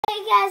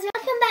guys,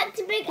 welcome back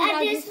to Big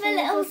Ideas for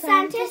Little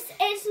Scientists.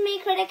 It's me,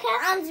 Kritika.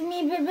 And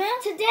me, Bibhu.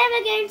 Today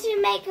we're going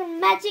to make a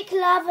magic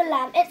lava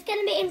lamp. It's going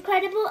to be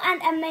incredible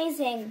and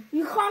amazing.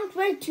 You can't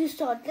wait to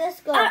start.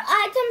 Let's go. Our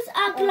items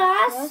are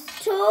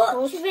glass,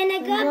 torch,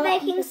 vinegar,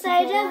 baking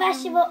soda,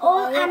 vegetable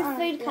oil and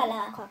food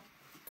colour.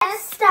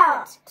 Let's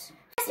start.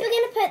 First we're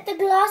going to put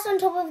the glass on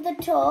top of the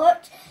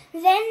torch.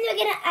 Then we're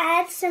going to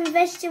add some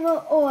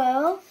vegetable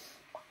oil.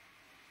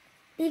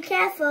 Be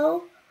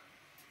careful.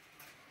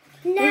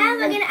 Now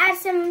we're going to add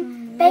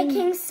some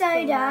baking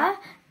soda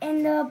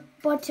in the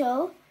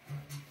bottle.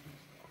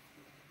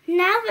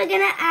 Now we're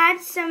going to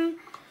add some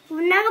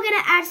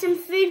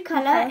food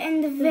colour in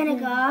the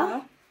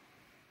vinegar.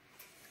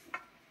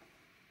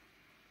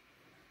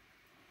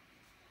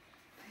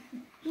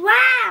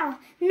 Wow!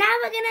 Now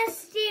we're going to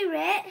stir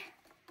it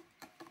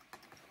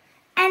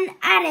and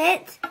add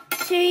it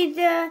to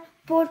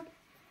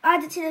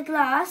the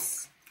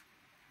glass.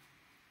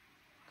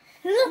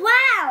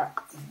 Wow!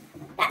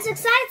 That's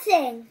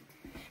exciting.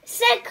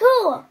 So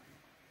cool.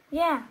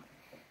 Yeah.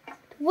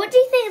 What do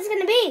you think it's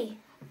going to be?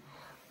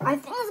 I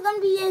think it's going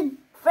to be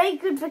a very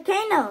good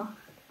volcano.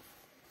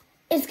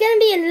 It's going to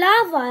be in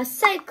lava.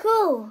 So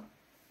cool.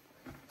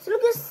 So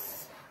look,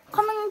 it's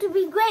coming to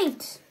be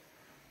great.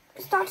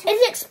 It's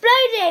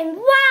exploding.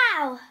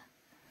 Wow.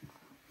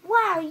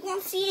 Wow, you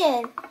can see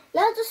it.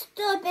 Let's just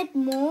stir a bit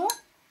more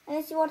and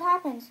let's see what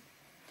happens.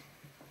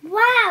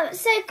 Wow,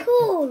 it's so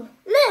cool.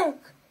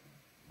 Look.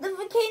 The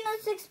volcano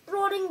is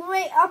exploding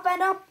way up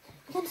and up.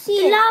 You can see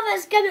the it.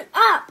 lava's going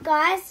up,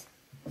 guys.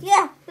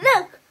 Yeah,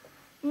 look.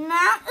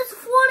 Now it's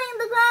falling on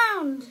the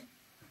ground.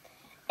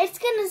 It's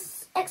going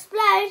to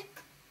explode.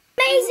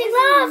 Amazing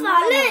lava.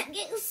 Look,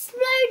 it's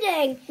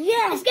exploding.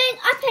 Yeah. It's going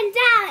up and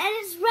down and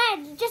it's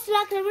red, just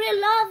like a real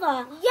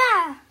lava.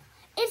 Yeah.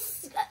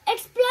 It's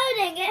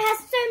exploding. It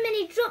has so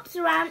many drops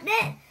around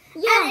it.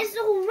 Yeah. And it's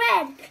all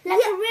red,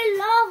 like a real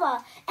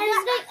lava. And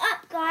it's going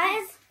up,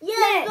 guys. Yeah,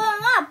 look. It's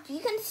going up. You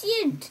can see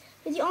it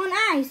with your own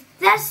eyes.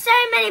 There's so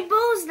many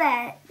balls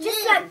there.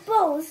 Just like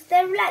balls.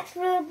 They're like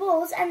real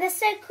balls and they're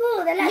so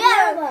cool. They're like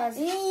lavas.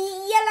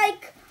 Yeah,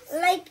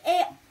 like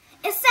a...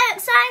 It's so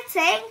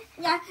exciting.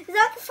 Yeah, it's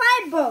like a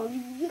fireball.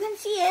 You can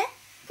see it.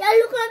 They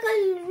look like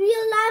a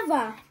real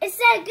lava. It's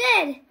so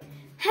good.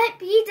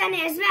 Hope you done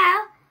it as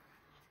well.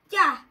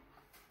 Yeah.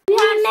 We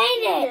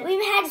made it.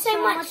 We've had so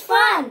much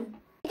fun.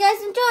 You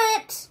guys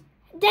enjoy it.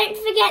 Don't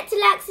forget to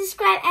like,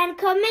 subscribe and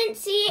comment.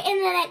 See you in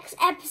the next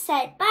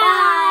episode.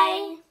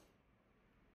 Bye.